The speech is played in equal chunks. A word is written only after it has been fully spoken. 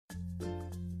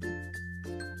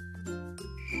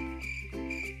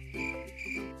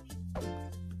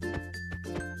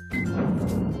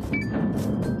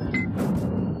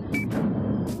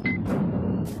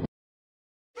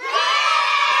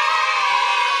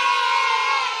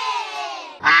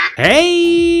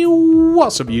Hey,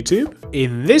 what's up YouTube?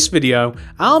 In this video,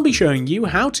 I'll be showing you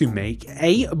how to make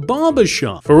a barber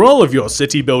shop for all of your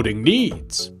city building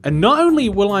needs. And not only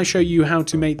will I show you how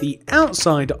to make the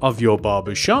outside of your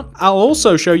barber shop, I'll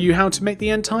also show you how to make the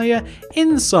entire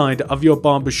inside of your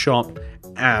barber shop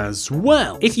as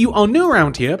well. If you are new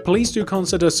around here, please do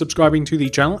consider subscribing to the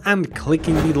channel and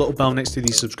clicking the little bell next to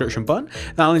the subscription button.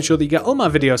 That'll ensure that you get all my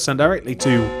videos sent directly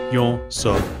to your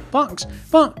sub box.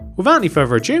 But without any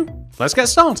further ado, let's get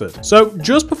started. So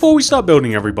just before we start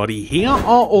building, everybody, here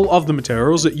are all of the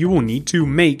materials that you will need to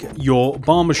make your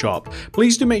barber shop.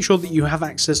 Please do make sure that you have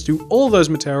access to all those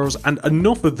materials and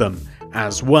enough of them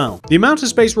as well. The amount of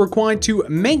space required to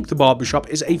make the barbershop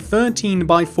is a 13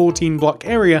 by 14 block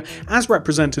area as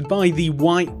represented by the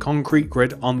white concrete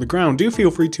grid on the ground. Do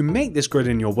feel free to make this grid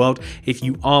in your world if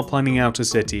you are planning out a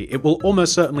city. It will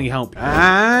almost certainly help.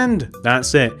 And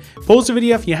that's it. Pause the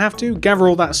video if you have to, gather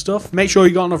all that stuff, make sure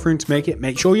you got enough room to make it,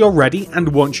 make sure you're ready, and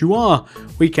once you are,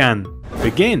 we can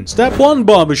begin. Step 1,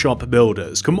 barbershop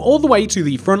builders. Come all the way to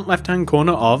the front left hand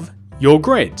corner of your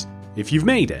grid, if you've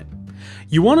made it.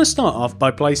 You want to start off by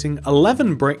placing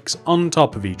 11 bricks on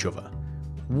top of each other.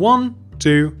 1,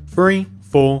 2, 3,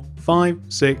 4, 5,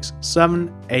 6,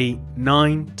 7, 8,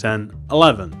 9, 10,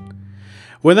 11.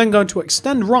 We're then going to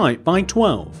extend right by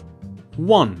 12.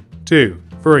 1, 2,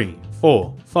 3,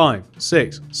 4, 5,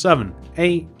 6, 7,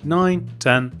 8, 9,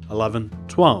 10, 11,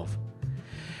 12.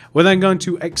 We're then going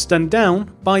to extend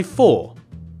down by 4.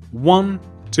 1,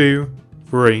 2,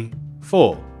 3,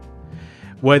 4.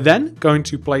 We're then going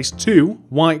to place 2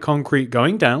 white concrete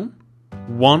going down,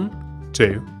 1,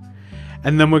 2,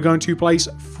 and then we're going to place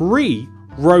 3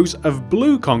 rows of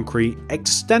blue concrete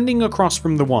extending across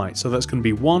from the white. So that's going to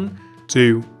be 1,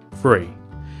 2, 3.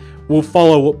 We'll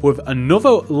follow up with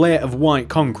another layer of white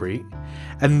concrete,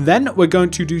 and then we're going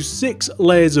to do 6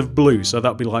 layers of blue. So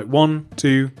that'll be like 1,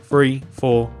 2, 3,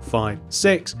 4, 5,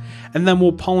 6. And then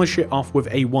we'll polish it off with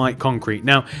a white concrete.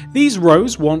 Now, these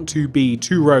rows want to be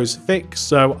 2 rows thick,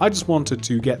 so I just wanted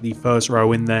to get the first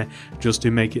row in there just to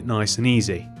make it nice and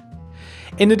easy.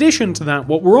 In addition to that,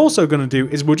 what we're also going to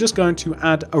do is we're just going to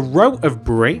add a row of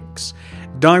bricks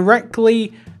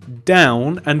directly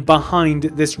down and behind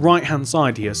this right hand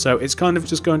side here. So it's kind of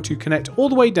just going to connect all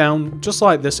the way down just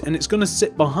like this, and it's going to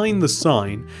sit behind the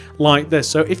sign like this.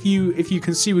 So if you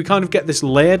can see, we kind of get this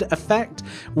layered effect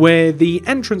where the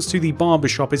entrance to the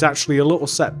barbershop is actually a little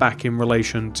set back in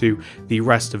relation to the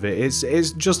rest of it.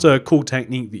 It's just a cool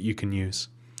technique that you can use.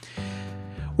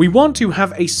 We want to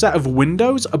have a set of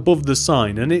windows above the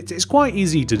sign, and it's quite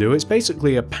easy to do. It's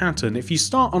basically a pattern. If you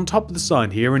start on top of the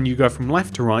sign here and you go from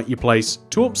left to right, you place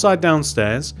 2 upside down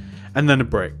stairs and then a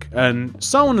brick, and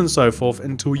so on and so forth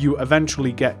until you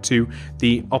eventually get to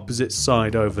the opposite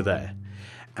side over there.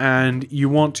 And you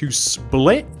want to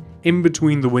split in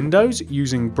between the windows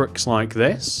using bricks like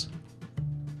this.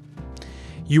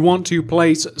 You want to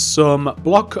place some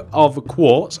block of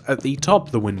quartz at the top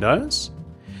of the windows.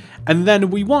 And then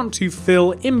we want to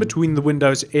fill in between the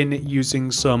windows in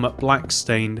using some black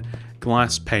stained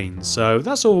glass panes. So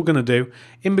that's all we're going to do.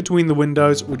 In between the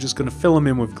windows, we're just going to fill them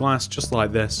in with glass just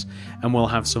like this, and we'll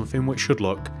have something which should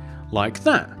look like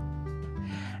that.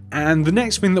 And the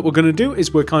next thing that we're going to do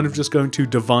is we're kind of just going to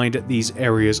divide these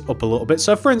areas up a little bit.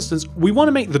 So for instance, we want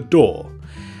to make the door.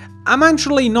 I'm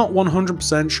actually not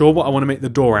 100% sure what I want to make the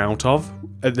door out of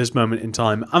at this moment in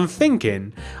time. I'm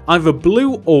thinking either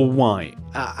blue or white,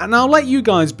 and I'll let you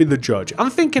guys be the judge.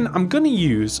 I'm thinking I'm going to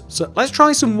use, so let's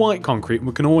try some white concrete, and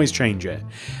we can always change it.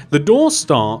 The door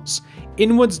starts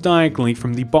inwards diagonally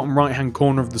from the bottom right hand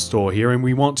corner of the store here, and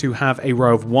we want to have a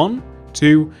row of 1,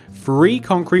 2, 3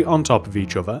 concrete on top of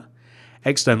each other,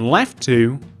 extend left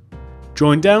 2,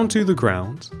 join down to the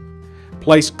ground,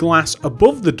 place glass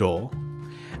above the door,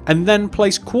 and then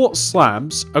place quartz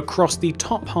slabs across the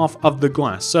top half of the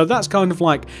glass. So that's kind of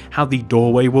like how the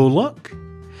doorway will look.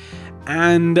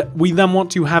 And we then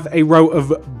want to have a row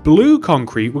of blue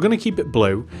concrete. We're going to keep it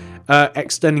blue,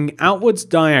 extending outwards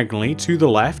diagonally to the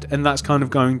left, and that's kind of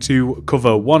going to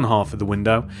cover one half of the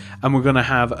window. And we're going to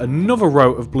have another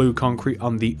row of blue concrete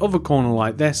on the other corner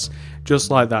like this,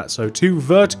 just like that. So 2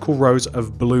 vertical rows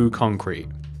of blue concrete.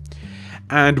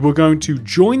 And we're going to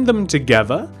join them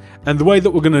together. And the way that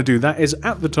we're going to do that is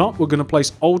at the top, we're going to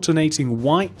place alternating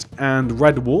white and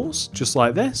red walls, just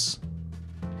like this.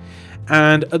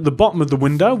 And at the bottom of the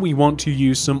window, we want to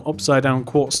use some upside down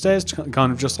quartz stairs,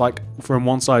 kind of just like from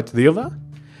one side to the other.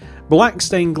 Black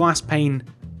stained glass pane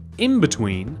in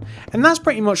between. And that's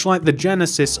pretty much like the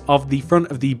genesis of the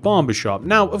front of the barbershop.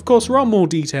 Now, of course, there are more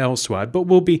details to add, but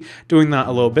we'll be doing that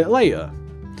a little bit later.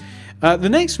 The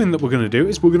next thing that we're going to do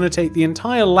is we're going to take the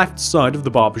entire left side of the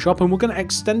barbershop and we're going to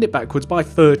extend it backwards by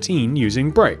 13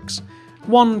 using bricks.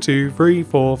 1, 2, 3,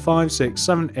 4, 5, 6,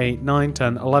 7, 8, 9,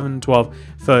 10, 11, 12,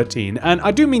 13. And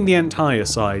I do mean the entire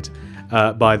side,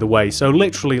 by the way. So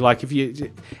literally, like, if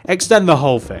you extend the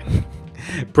whole thing,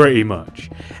 pretty much.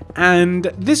 And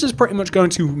this is pretty much going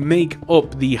to make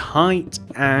up the height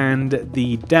and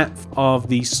the depth of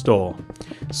the store.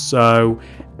 So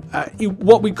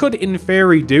what we could in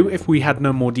theory do if we had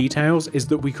no more details is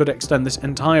that we could extend this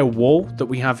entire wall that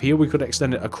we have here, we could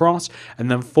extend it across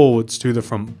and then forwards to the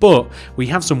front, but we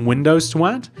have some windows to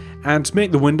add, and to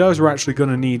make the windows we're actually going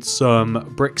to need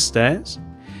some brick stairs.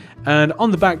 And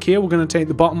on the back here we're going to take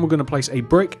the bottom, we're going to place a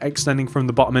brick extending from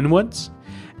the bottom inwards,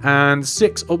 and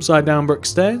 6 upside down brick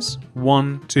stairs,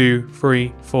 1, 2,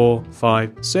 3, 4,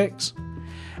 5, 6,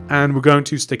 and we're going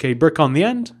to stick a brick on the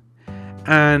end.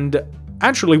 And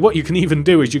actually, what you can even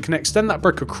do is you can extend that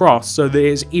brick across so that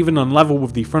it's even on level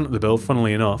with the front of the build,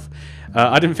 funnily enough.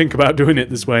 I didn't think about doing it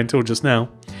this way until just now.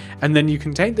 And then you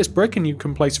can take this brick and you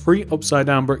can place 3 upside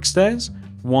down brick stairs,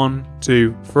 1,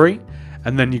 2, 3.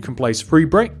 And then you can place 3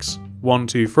 bricks, 1,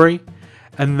 2, 3.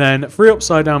 And then 3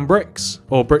 upside down bricks,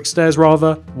 or brick stairs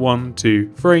rather, 1,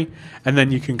 2, 3, and then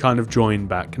you can kind of join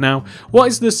back. Now, what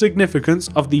is the significance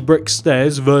of the brick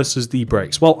stairs versus the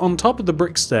bricks? Well, on top of the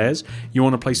brick stairs, you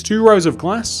want to place 2 rows of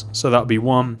glass, so that would be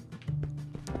 1,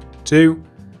 2,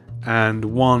 and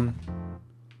 1,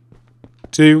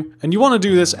 2, and you want to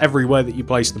do this everywhere that you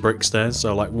place the brick stairs,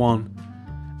 so like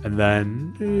 1, and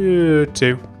then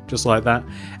 2. Just like that.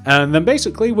 And then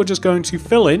basically we're just going to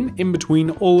fill in between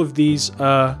all of these,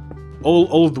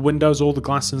 all of the windows, all the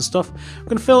glass and stuff. We're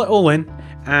going to fill it all in,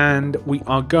 and we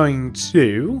are going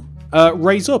to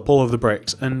raise up all of the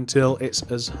bricks until it's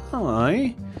as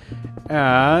high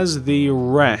as the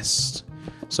rest.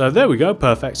 So there we go,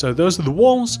 perfect. So those are the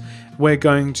walls. We're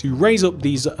going to raise up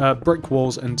these brick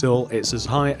walls until it's as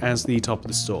high as the top of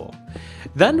the store.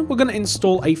 Then we're going to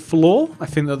install a floor. I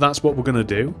think that that's what we're going to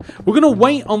do. We're going to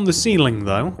wait on the ceiling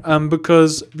though,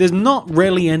 because there's not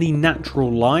really any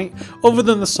natural light other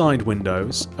than the side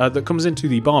windows that comes into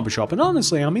the barbershop. And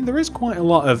honestly, I mean, there is quite a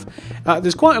lot of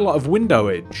there's quite a lot of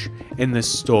windowage in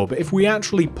this store. But if we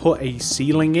actually put a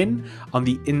ceiling in on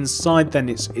the inside, then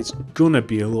it's gonna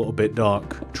be a little bit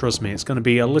dark. Trust me, it's going to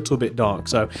be a little bit dark.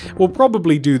 So we'll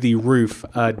probably do the roof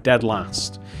dead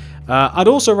last. I'd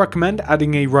also recommend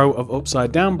adding a row of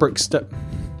upside down brick a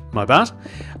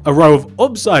row of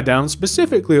upside down,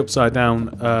 specifically upside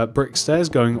down brick stairs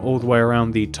going all the way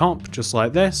around the top, just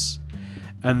like this.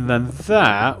 And then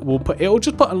that it'll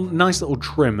just put a nice little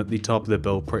trim at the top of the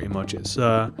build, pretty much. It's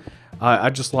I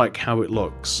just like how it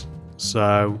looks.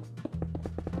 So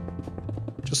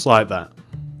just like that.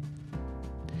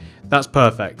 That's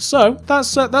perfect. So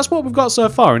that's what we've got so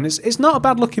far, and it's not a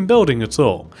bad looking building at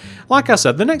all. Like I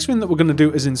said, the next thing that we're going to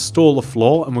do is install a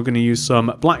floor, and we're going to use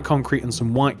some black concrete and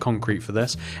some white concrete for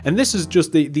this. And this is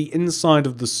just the inside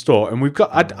of the store, and we've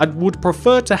got I would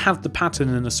prefer to have the pattern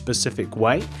in a specific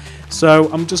way. So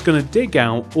I'm just going to dig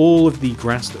out all of the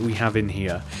grass that we have in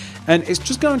here. And it's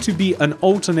just going to be an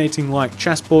alternating like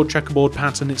chessboard, checkerboard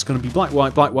pattern. It's going to be black,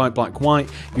 white, black, white, black, white.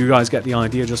 You guys get the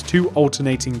idea, just 2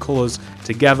 alternating colours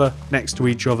together next to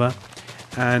each other.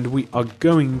 And we are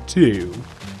going to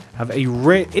have a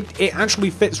it actually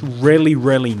fits really,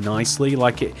 really nicely.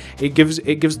 Like it gives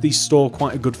the store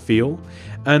quite a good feel.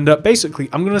 And basically,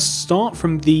 I'm going to start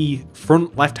from the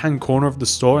front left-hand corner of the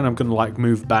store, and I'm going to like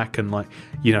move back and like,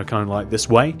 you know, kind of like this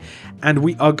way. And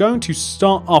we are going to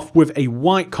start off with a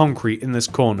white concrete in this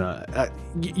corner.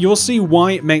 You'll see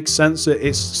why it makes sense that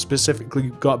it's specifically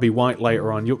got to be white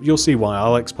later on. You'll see why.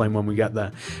 I'll explain when we get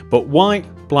there. But white,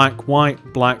 black,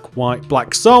 white, black, white,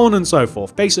 black, so on and so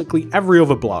forth. Basically every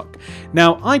other block.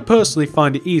 Now, I personally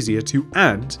find it easier to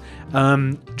add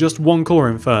just one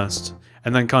colour in first,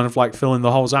 and then kind of like fill in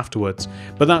the holes afterwards.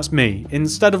 But that's me.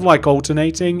 Instead of like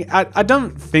alternating, I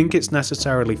don't think it's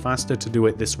necessarily faster to do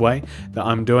it this way that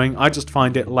I'm doing. I just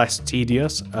find it less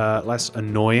tedious, less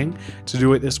annoying to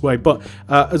do it this way. But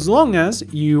as long as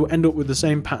you end up with the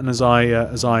same pattern as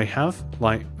I have,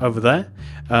 like over there,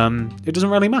 it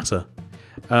doesn't really matter.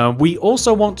 We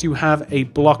also want to have a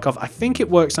block of, I think it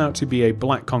works out to be a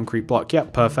black concrete block.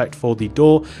 Yep, perfect for the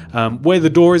door. Where the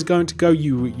door is going to go,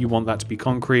 you want that to be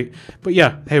concrete. But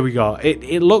yeah, here we go.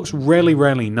 It looks really,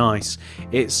 really nice.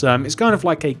 It's kind of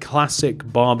like a classic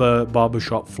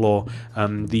barbershop floor.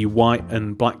 The white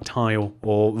and black tile,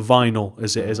 or vinyl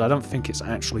as it is. I don't think it's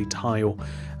actually tile.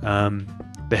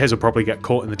 the hairs will probably get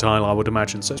caught in the tile, I would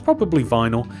imagine. So it's probably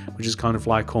vinyl, which is kind of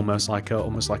like almost like a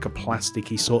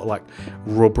plasticky sort of like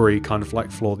rubbery kind of like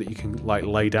floor that you can like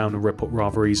lay down and rip up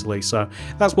rather easily. So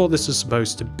that's what this is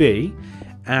supposed to be.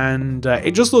 And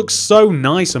it just looks so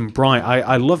nice and bright.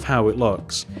 I love how it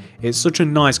looks. It's such a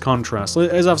nice contrast.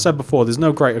 As I've said before, there's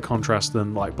no greater contrast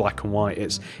than like black and white.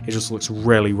 It just looks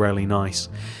really, really nice.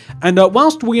 And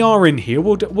whilst we are in here,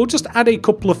 we'll just add a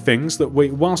couple of things that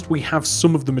whilst we have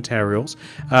some of the materials.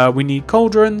 We need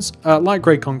cauldrons, light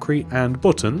grey concrete, and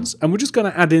buttons. And we're just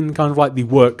going to add in kind of like the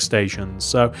workstations.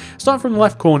 So starting from the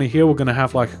left corner here, we're going to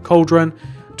have like a cauldron,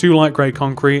 2 light grey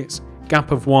concretes,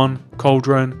 gap of 1,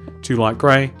 cauldron, 2 light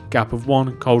grey, gap of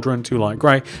 1, cauldron, 2 light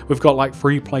grey. We've got like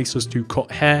 3 places to cut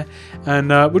hair, and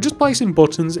we're just placing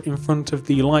buttons in front of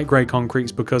the light grey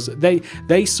concretes because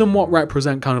they somewhat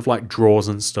represent kind of like drawers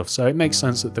and stuff, so it makes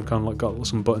sense that they've kind of like got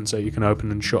some buttons so you can open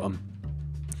and shut them.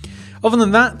 Other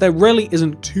than that, there really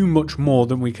isn't too much more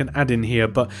than we can add in here,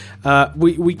 but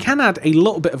we can add a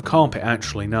little bit of carpet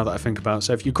actually, now that I think about it.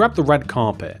 So if you grab the red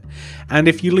carpet, and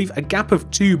if you leave a gap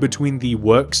of 2 between the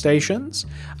workstations,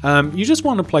 you just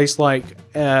want to place like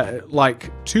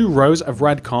 2 rows of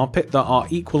red carpet that are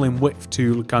equal in width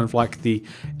to kind of like the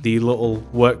little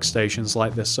workstations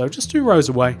like this. So just 2 rows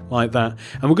away like that.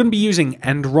 And we're going to be using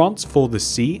end rods for the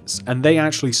seats, and they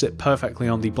actually sit perfectly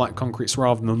on the black concretes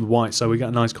rather than the white, so we get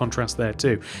a nice contrast there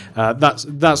too.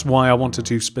 That's why I wanted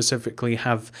to specifically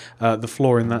have the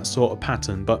floor in that sort of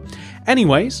pattern. But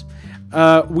anyways,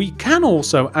 we can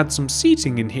also add some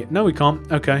seating in here. No, we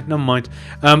can't. Okay, never mind.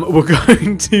 We're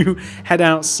going to head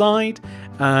outside,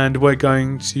 and we're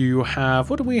going to have,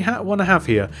 what do we want to have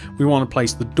here? We want to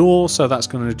place the door, so that's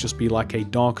going to just be like a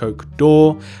dark oak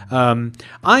door.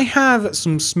 I have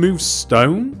some smooth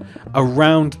stone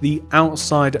around the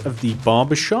outside of the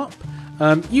barber shop.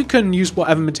 You can use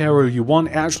whatever material you want.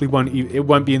 It actually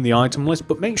won't be in the item list,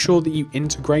 but make sure that you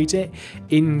integrate it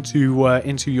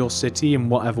into your city in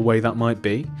whatever way that might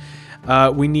be.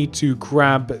 We need to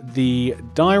grab the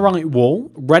diorite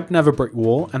wall, red nether brick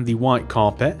wall, and the white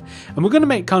carpet. And we're going to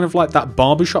make kind of like that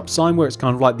barbershop sign where it's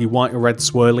kind of like the white or red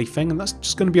swirly thing. And that's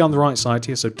just going to be on the right side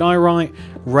here. So diorite,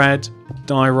 red,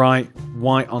 diorite,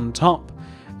 white on top.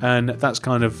 And that's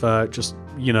kind of just,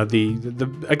 you know,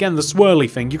 again, the swirly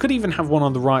thing. You could even have one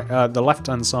on the right, the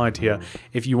left-hand side here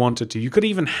if you wanted to. You could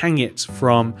even hang it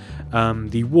from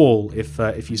the wall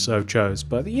if you so chose.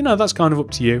 But, you know, that's kind of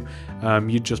up to you.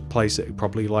 You'd just place it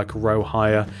probably like a row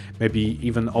higher, maybe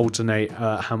even alternate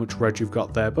how much red you've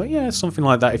got there. But, yeah, something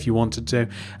like that if you wanted to.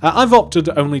 I've opted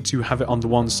only to have it on the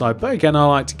one side. But, again, I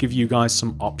like to give you guys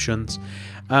some options.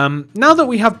 Now that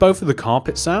we have both of the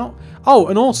carpets out, oh,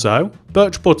 and also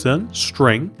birch button,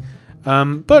 string.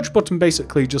 Birch button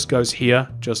basically just goes here,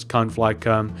 just kind of like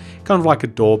a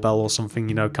doorbell or something,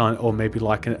 you know, or maybe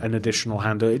like an additional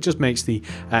handle. It just makes the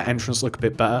entrance look a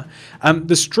bit better.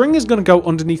 The string is going to go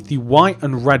underneath the white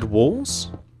and red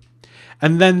walls,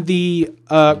 and then the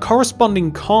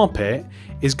corresponding carpet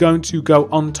is going to go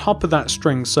on top of that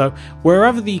string. So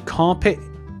wherever the carpet,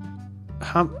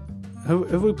 have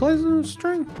we placed the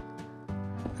string?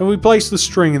 Have we placed the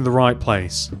string in the right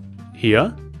place?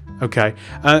 Here. Okay,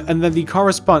 and then the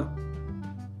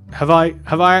have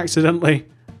I accidentally...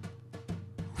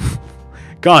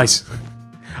 Guys.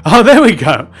 Oh, there we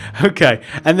go. Okay,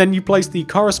 and then you place the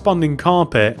corresponding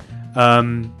carpet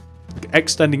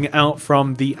extending out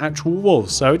from the actual wall.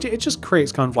 So it just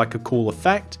creates kind of like a cool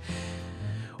effect.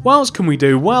 What else can we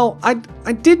do? Well, I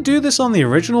did do this on the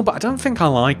original, but I don't think I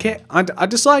like it. I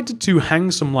decided to hang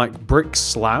some like brick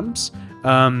slabs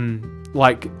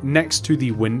like next to the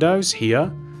windows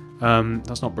here.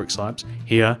 That's not brick slabs,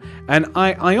 here. And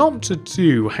I opted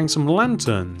to hang some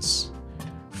lanterns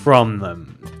from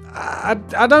them.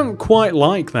 I don't quite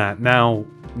like that now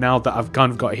that I've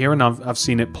kind of got here and I've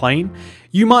seen it plain.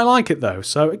 You might like it though.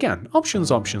 So again,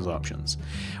 options, options, options.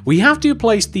 We have to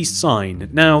place the sign.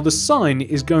 Now the sign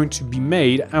is going to be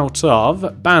made out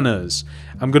of banners.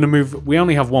 I'm going to move, we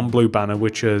only have one blue banner,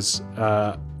 which is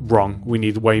wrong. We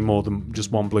need way more than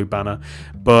just one blue banner.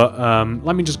 But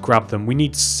let me just grab them. We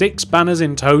need 6 banners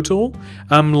in total.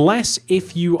 Less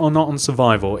if you are not on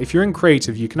survival. If you're in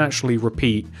creative, you can actually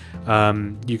repeat.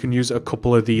 You can use a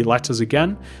couple of the letters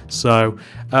again. So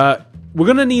we're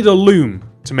going to need a loom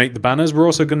to make the banners. We're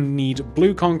also going to need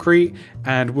blue concrete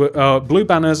and blue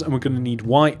banners, and we're going to need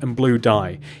white and blue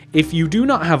dye. If you do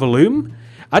not have a loom,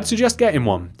 I'd suggest getting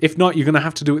one. If not, you're going to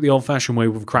have to do it the old-fashioned way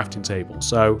with a crafting table.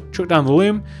 So chuck down the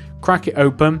loom, crack it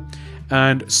open,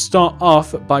 and start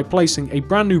off by placing a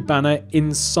brand new banner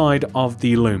inside of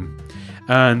the loom.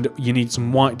 And you need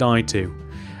some white dye too.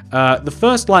 The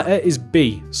first letter is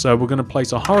B, so we're going to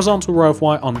place a horizontal row of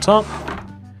white on top,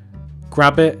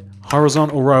 grab it,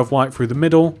 horizontal row of white through the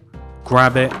middle,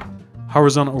 grab it,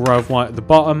 horizontal row of white at the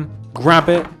bottom, grab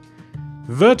it,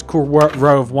 vertical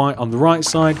row of white on the right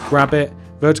side, grab it,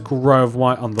 vertical row of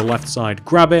white on the left side,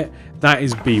 grab it. That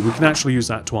is B. We can actually use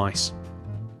that twice.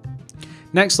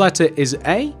 Next letter is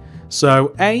A.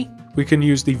 So A, we can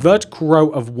use the vertical row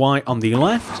of white on the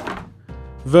left,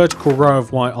 vertical row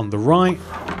of white on the right,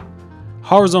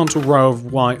 horizontal row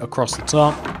of white across the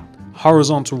top,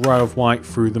 horizontal row of white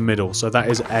through the middle. So that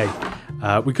is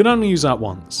A. We can only use that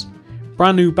once.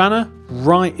 Brand new banner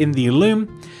right in the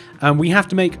loom, and we have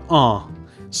to make R.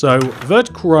 So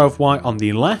vertical row of white on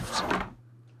the left,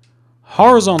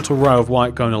 horizontal row of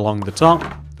white going along the top,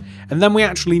 and then we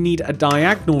actually need a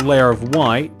diagonal layer of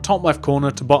white, top left corner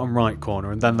to bottom right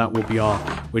corner, and then that will be R,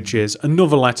 which is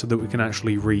another letter that we can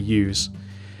actually reuse.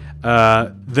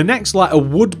 The next letter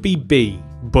would be B,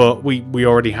 but we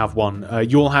already have one.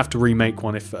 You'll have to remake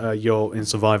one if you're in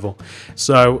survival.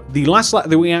 So the last letter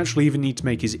that we actually even need to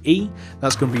make is E.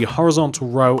 That's going to be a horizontal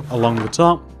row along the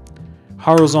top,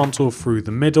 horizontal through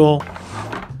the middle,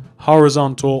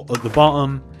 horizontal at the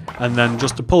bottom, and then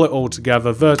just to pull it all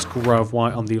together, vertical row of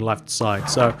white on the left side.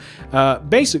 So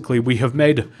basically we have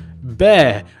made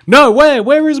bear. No,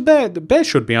 where is bear? The bear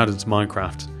should be added to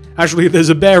Minecraft. Actually, there's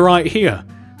a bear right here.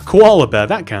 Koala bear,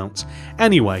 that counts.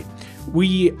 Anyway,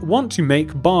 we want to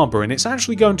make Barber, and it's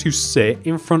actually going to sit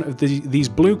in front of these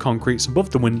blue concretes above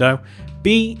the window.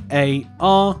 B-A-R-B-E-R.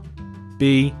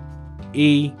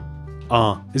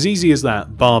 As easy as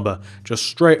that, Barber. Just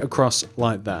straight across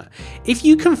like that. If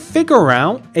you can figure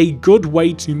out a good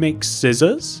way to make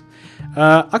scissors,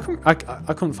 I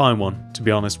couldn't find one, to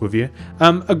be honest with you.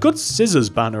 A good scissors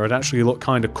banner would actually look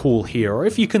kind of cool here. Or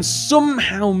if you can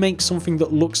somehow make something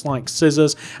that looks like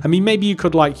scissors. I mean, maybe you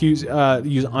could like use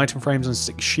item frames and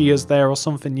stick shears there or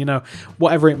something, you know,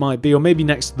 whatever it might be. Or maybe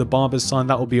next to the barber's sign,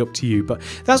 that will be up to you. But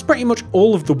that's pretty much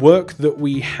all of the work that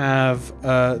we have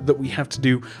to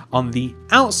do on the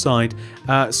outside.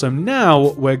 So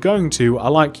now we're going to, I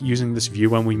like using this view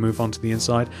when we move on to the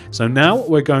inside. So now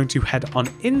we're going to head on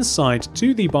inside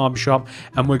to the barbershop,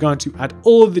 and we're going to add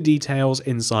all of the details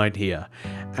inside here.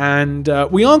 And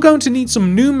we are going to need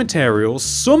some new materials.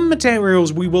 Some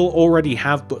materials we will already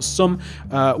have, but some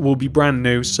will be brand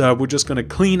new. So we're just going to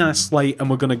clean our slate and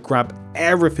we're going to grab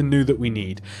everything new that we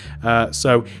need.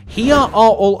 So here are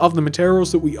all of the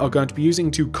materials that we are going to be using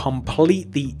to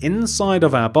complete the inside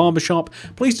of our barbershop.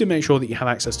 Please do make sure that you have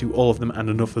access to all of them and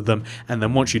enough of them. And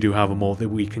then once you do have them all, that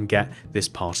we can get this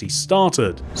party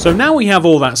started. So now we have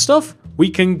all that stuff, we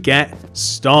can get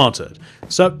started.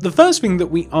 So the first thing that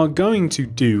we are going to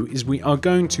do is we are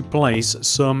going to place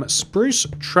some spruce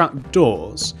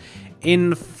trapdoors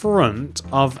in front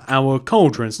of our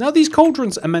cauldrons. Now these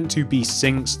cauldrons are meant to be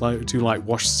sinks to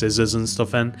wash scissors and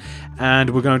stuff in, and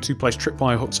we're going to place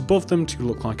tripwire hooks above them to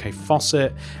look like a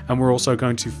faucet, and we're also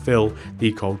going to fill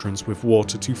the cauldrons with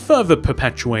water to further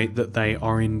perpetuate that they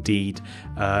are indeed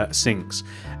sinks.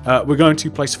 We're going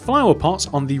to place flower pots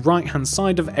on the right hand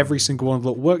side of every single one of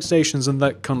the workstations, and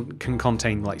that can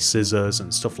contain like scissors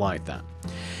and stuff like that.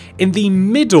 In the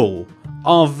middle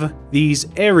of these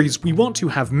areas, we want to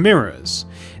have mirrors.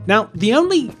 Now, the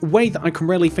only way that I can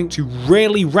really think to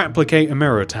really replicate a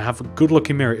mirror, to have a good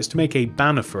looking mirror, is to make a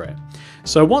banner for it.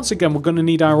 So once again, we're going to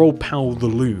need our old pal, the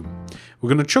loom. We're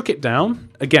going to chuck it down.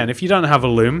 Again, if you don't have a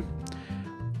loom,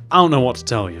 I don't know what to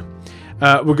tell you.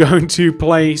 We're going to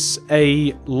place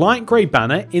a light grey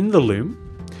banner in the loom.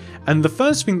 And the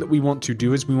first thing that we want to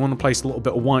do is we want to place a little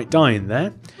bit of white dye in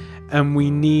there. And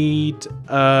we need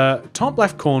top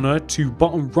left corner to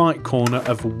bottom right corner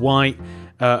of white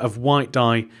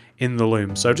dye in the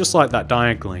loom. So just like that,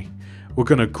 diagonally. We're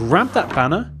going to grab that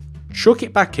banner, chuck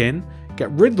it back in,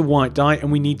 get rid of the white dye, and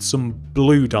we need some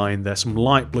blue dye in there, some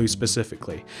light blue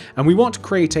specifically. And we want to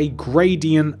create a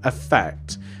gradient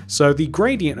effect. So the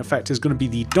gradient effect is going to be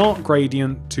the dark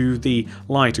gradient to the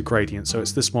lighter gradient. So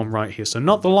it's this one right here. So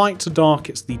not the light to dark,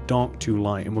 it's the dark to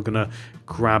light. And we're going to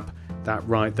grab that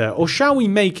right there. Or shall we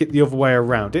make it the other way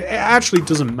around? It actually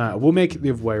doesn't matter. We'll make it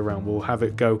the other way around. We'll have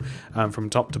it go from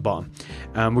top to bottom.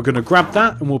 We're going to grab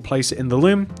that and we'll place it in the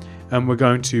loom. And we're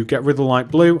going to get rid of the light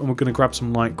blue, and we're going to grab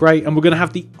some light grey, and we're going to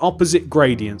have the opposite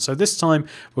gradient. So this time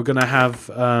we're going to have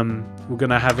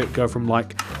it go from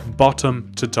like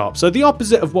bottom to top. So the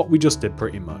opposite of what we just did,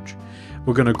 pretty much.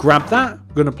 We're going to grab that,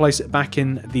 we're going to place it back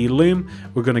in the loom,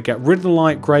 we're going to get rid of the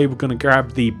light grey, we're going to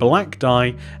grab the black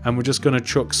dye, and we're just going to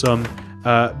chuck some,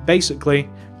 basically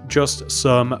just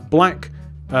some black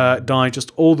dye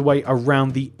just all the way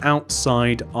around the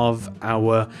outside of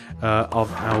our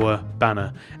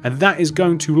banner, and that is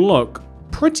going to look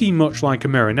pretty much like a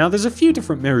mirror. Now there's a few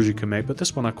different mirrors you can make, but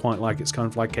this one I quite like. It's kind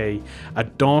of like a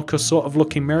darker sort of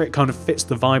looking mirror. It kind of fits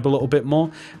the vibe a little bit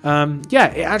more. Yeah,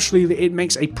 it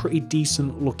makes a pretty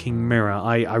decent looking mirror.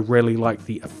 I really like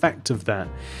the effect of that.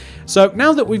 So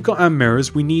now that we've got our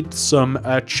mirrors, we need some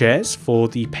chairs for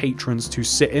the patrons to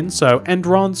sit in. So end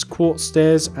rods, quartz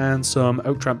stairs, and some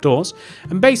oak trap doors.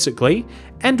 And basically,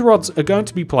 end rods are going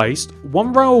to be placed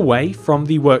one row away from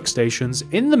the workstations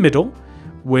in the middle,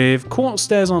 with quartz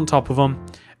stairs on top of them,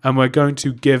 and we're going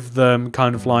to give them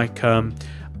kind of like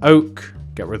oak,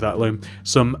 get rid of that loom,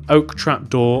 some oak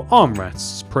trapdoor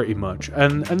armrests pretty much,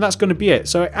 and that's going to be it.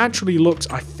 So it actually looks,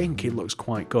 I think it looks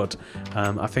quite good.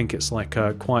 I think it's like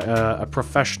quite a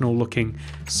professional looking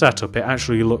setup. It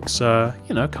actually looks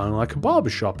you know, kind of like a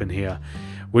barbershop in here,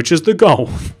 which is the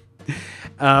goal.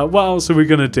 What else are we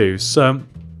going to do? So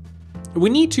we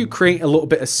need to create a little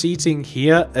bit of seating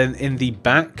here in the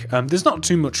back. There's not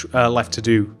too much left to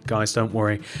do, guys, don't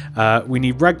worry. We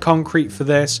need red concrete for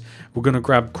this. We're going to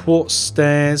grab quartz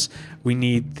stairs. We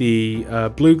need the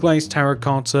blue glazed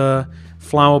terracotta,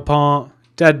 flower pot,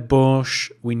 dead bush.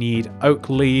 We need oak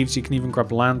leaves. You can even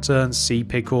grab lanterns, sea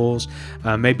pickles,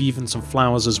 maybe even some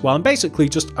flowers as well. And basically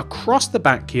just across the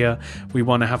back here, we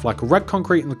want to have like a red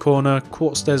concrete in the corner,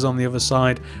 quartz stairs on the other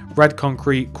side, red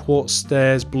concrete, quartz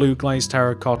stairs, blue glazed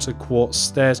terracotta, quartz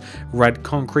stairs, red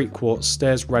concrete, quartz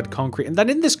stairs, red concrete. And then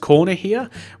in this corner here,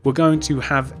 we're going to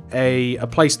have a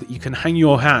place that you can hang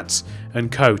your hat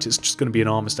and coat. It's just going to be an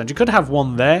armor stand. You could have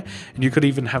one there, and you could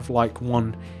even have like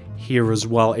one here as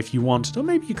well if you wanted, or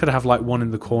maybe you could have like one in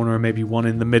the corner and maybe one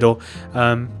in the middle.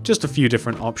 Just a few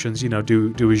different options, you know,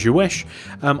 do as you wish.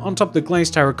 On top of the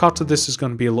glazed terracotta, this is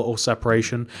going to be a little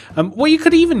separation. What you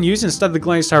could even use instead of the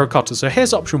glazed terracotta, so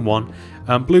here's option one,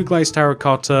 blue glazed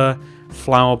terracotta,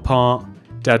 flower pot,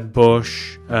 dead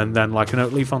bush, and then like an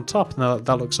oak leaf on top, and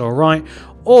that looks all right.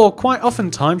 Or quite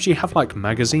oftentimes you have like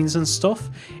magazines and stuff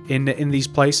in these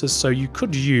places, so you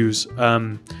could use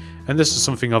and this is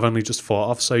something I've only just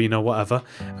thought of, so you know, whatever.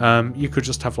 You could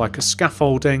just have like a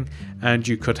scaffolding, and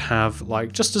you could have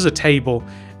like just as a table,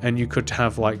 and you could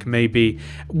have like maybe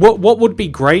what would be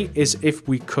great is if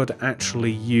we could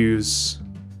actually use,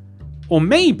 or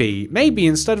maybe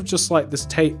instead of just like this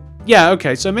table. Yeah,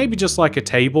 okay, so maybe just like a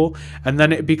table, and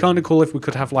then it'd be kind of cool if we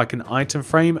could have like an item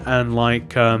frame and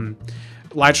like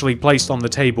actually placed on the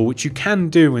table, which you can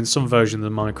do in some versions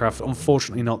of Minecraft,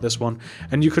 unfortunately not this one.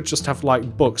 And you could just have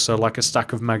like books, so like a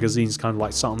stack of magazines kind of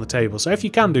like sat on the table. So if you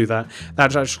can do that,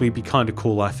 that'd actually be kind of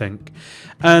cool, I think.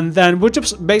 And then we're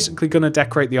just basically going to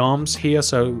decorate the arms here,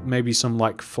 so maybe some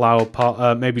like flower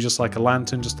pot, maybe just like a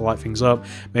lantern just to light things up,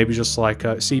 maybe just like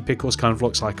sea pickles, kind of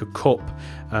looks like a cup.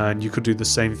 And you could do the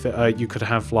same thing, you could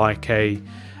have like a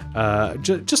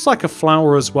just like a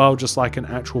flower as well, just like an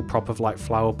actual proper like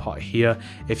flower pot here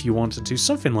if you wanted to,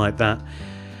 something like that.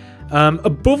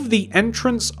 Above the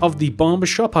entrance of the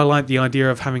barbershop, I like the idea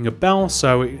of having a bell,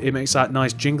 so it makes that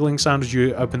nice jingling sound as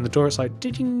you open the door. It's like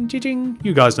ding ding ding.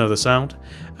 You guys know the sound.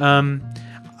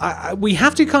 We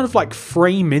have to kind of like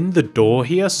frame in the door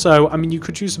here, so I mean you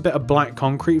could use a bit of black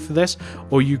concrete for this,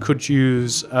 or you could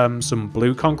use some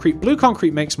blue concrete. Blue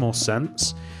concrete makes more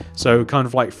sense, so kind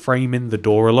of like frame in the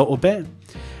door a little bit.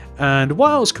 And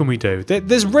what else can we do?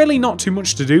 There's really not too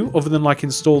much to do other than like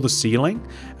install the ceiling,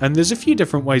 and there's a few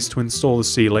different ways to install the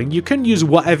ceiling. You can use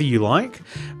whatever you like,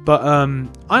 but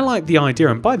I like the idea.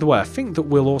 And by the way, I think that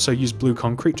we'll also use blue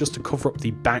concrete just to cover up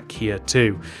the back here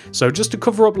too. So just to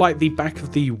cover up like the back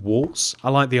of the walls.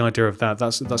 I like the idea of that.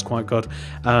 That's quite good.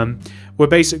 We're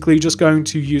basically just going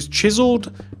to use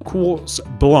chiseled quartz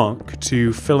block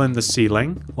to fill in the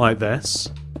ceiling like this.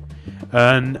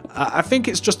 And I think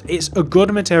it's a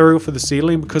good material for the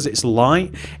ceiling because it's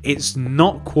light. It's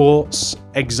not quartz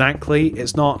exactly.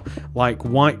 It's not like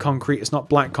white concrete. It's not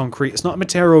black concrete. It's not a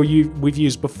material we've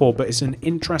used before, but it's an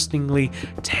interestingly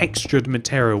textured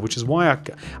material, which is why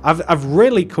I've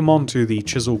really come on to the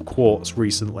chiseled quartz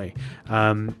recently.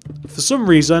 For some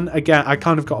reason, again, I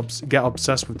kind of get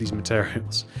obsessed with these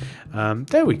materials.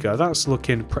 There we go. That's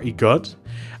looking pretty good.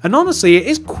 And honestly, it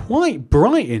is quite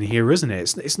bright in here, isn't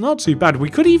it? It's not too bad. We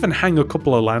could even hang a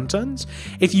couple of lanterns.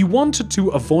 If you wanted to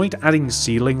avoid adding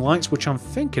ceiling lights, which I'm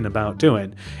thinking about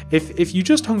doing, if you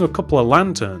just hung a couple of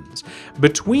lanterns,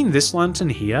 between this lantern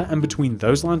here and between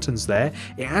those lanterns there,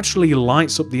 it actually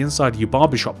lights up the inside of your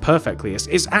barbershop perfectly.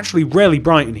 It's actually really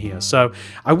bright in here, so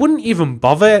I wouldn't even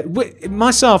bother.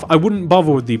 Myself, I wouldn't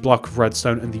bother with the block of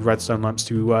redstone and the redstone lamps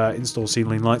to install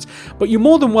ceiling lights, but you're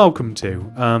more than welcome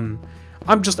to.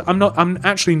 I'm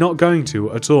actually not going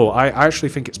to at all. I actually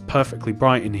think it's perfectly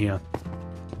bright in here.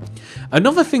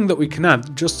 Another thing that we can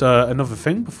add, just another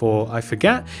thing before I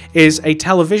forget, is a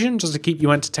television, just to keep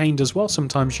you entertained as well.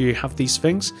 Sometimes you have these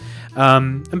things.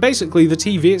 And basically the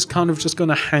TV is kind of just going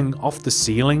to hang off the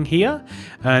ceiling here.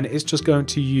 And it's just going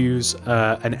to use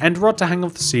an end rod to hang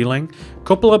off the ceiling, a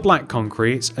couple of black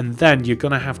concretes, and then you're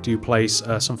going to have to place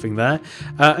something there.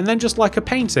 And then just like a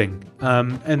painting.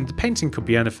 And the painting could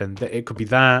be anything. It could be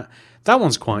that. That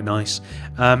one's quite nice,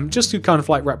 just to kind of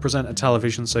like represent a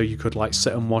television, so you could like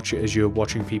sit and watch it as you're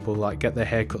watching people like get their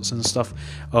haircuts and stuff.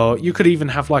 Or you could even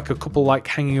have like a couple like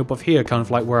hanging above here, kind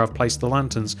of like where I've placed the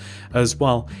lanterns as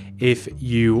well, if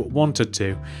you wanted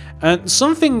to. And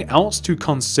something else to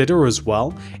consider as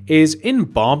well is in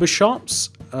barbershops,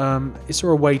 is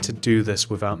there a way to do this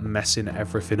without messing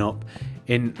everything up?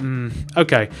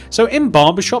 Okay, so in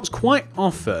barbershops, quite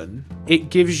often it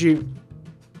gives you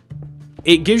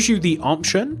the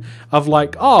option of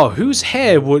like, oh, whose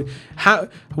hair would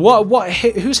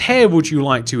whose hair would you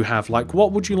like to have? Like,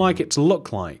 what would you like it to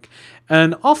look like?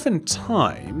 And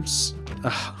oftentimes,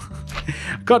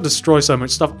 I've got to destroy so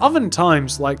much stuff.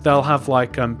 Oftentimes, like they'll have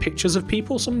like pictures of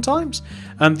people sometimes,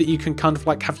 that you can kind of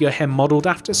like have your hair modeled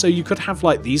after. So you could have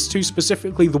like these two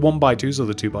specifically, the 1x2s or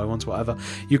the 2x1s, whatever.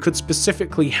 You could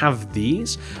specifically have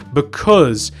these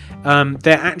because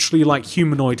they're actually like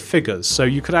humanoid figures. So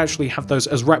you could actually have those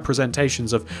as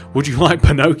representations of, would you like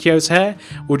Pinocchio's hair?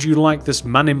 Would you like this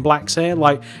Man in Black's hair?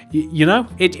 Like, you know,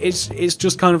 it's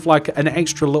just kind of like an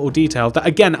extra little detail that,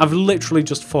 again, I've literally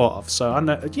just thought of. So I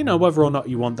know, you know, whether or not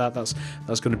you want that, that's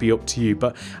going to be up to you.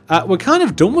 But we're kind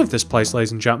of done with this place,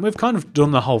 ladies and gentlemen. We've kind of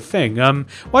done the whole thing.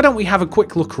 Why don't we have a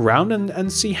quick look around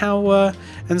and see how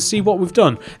and see what we've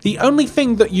done? The only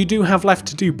thing that you do have left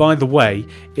to do, by the way,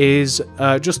 is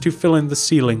just to fill in the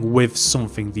ceiling with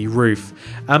something, the roof.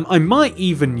 I might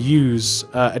even use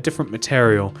a different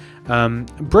material.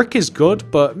 Brick is good,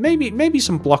 but maybe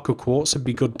some block of quartz would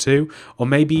be good too, or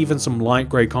maybe even some light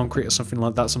grey concrete or something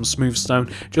like that, some smooth stone,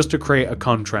 just to create a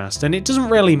contrast. And it doesn't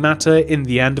really matter in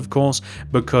the end, of course,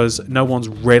 because no one's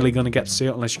really going to get to see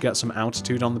it unless you get some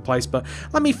altitude on the place. But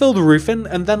let me fill the roof in,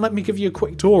 and then let me give you a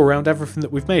quick tour around everything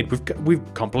that we've made.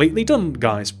 We've completely done,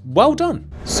 guys. Well done.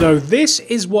 So this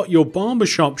is what your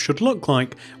barbershop should look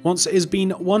like once it has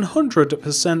been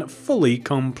 100% fully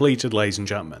completed, ladies and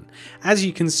gentlemen. As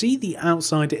you can see, the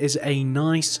outside is a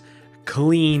nice,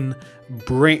 clean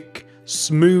brick,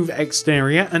 smooth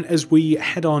exterior, and as we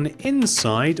head on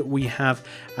inside, we have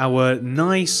our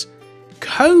nice,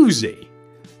 cozy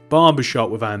barbershop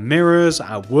with our mirrors,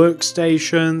 our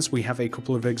workstations. We have a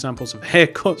couple of examples of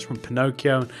haircuts from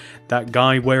Pinocchio, that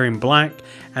guy wearing black,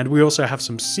 and we also have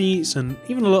some seats and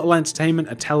even a little entertainment,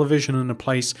 a television, and a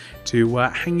place to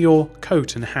hang your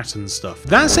coat and hat and stuff.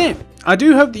 That's it. I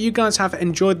do hope that you guys have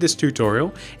enjoyed this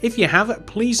tutorial. If you have,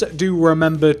 please do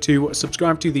remember to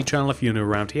subscribe to the channel if you're new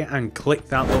around here, and click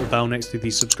that little bell next to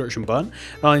the subscription button.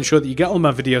 That'll ensure that you get all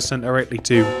my videos sent directly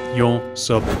to your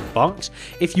sub box.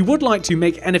 If you would like to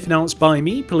make anything else by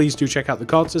me, please do check out the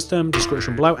card system,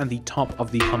 description below, and the top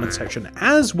of the comment section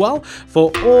as well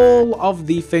for all of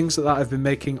the things that I've been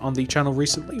making on the channel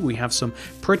recently. We have some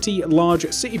pretty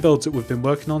large city builds that we've been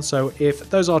working on, so if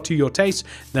those are to your taste,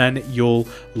 then you'll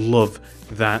love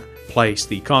that place.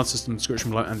 The card system,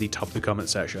 description below, and the top of the comment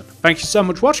section. Thank you so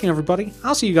much for watching, everybody.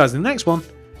 I'll see you guys in the next one.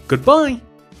 Goodbye.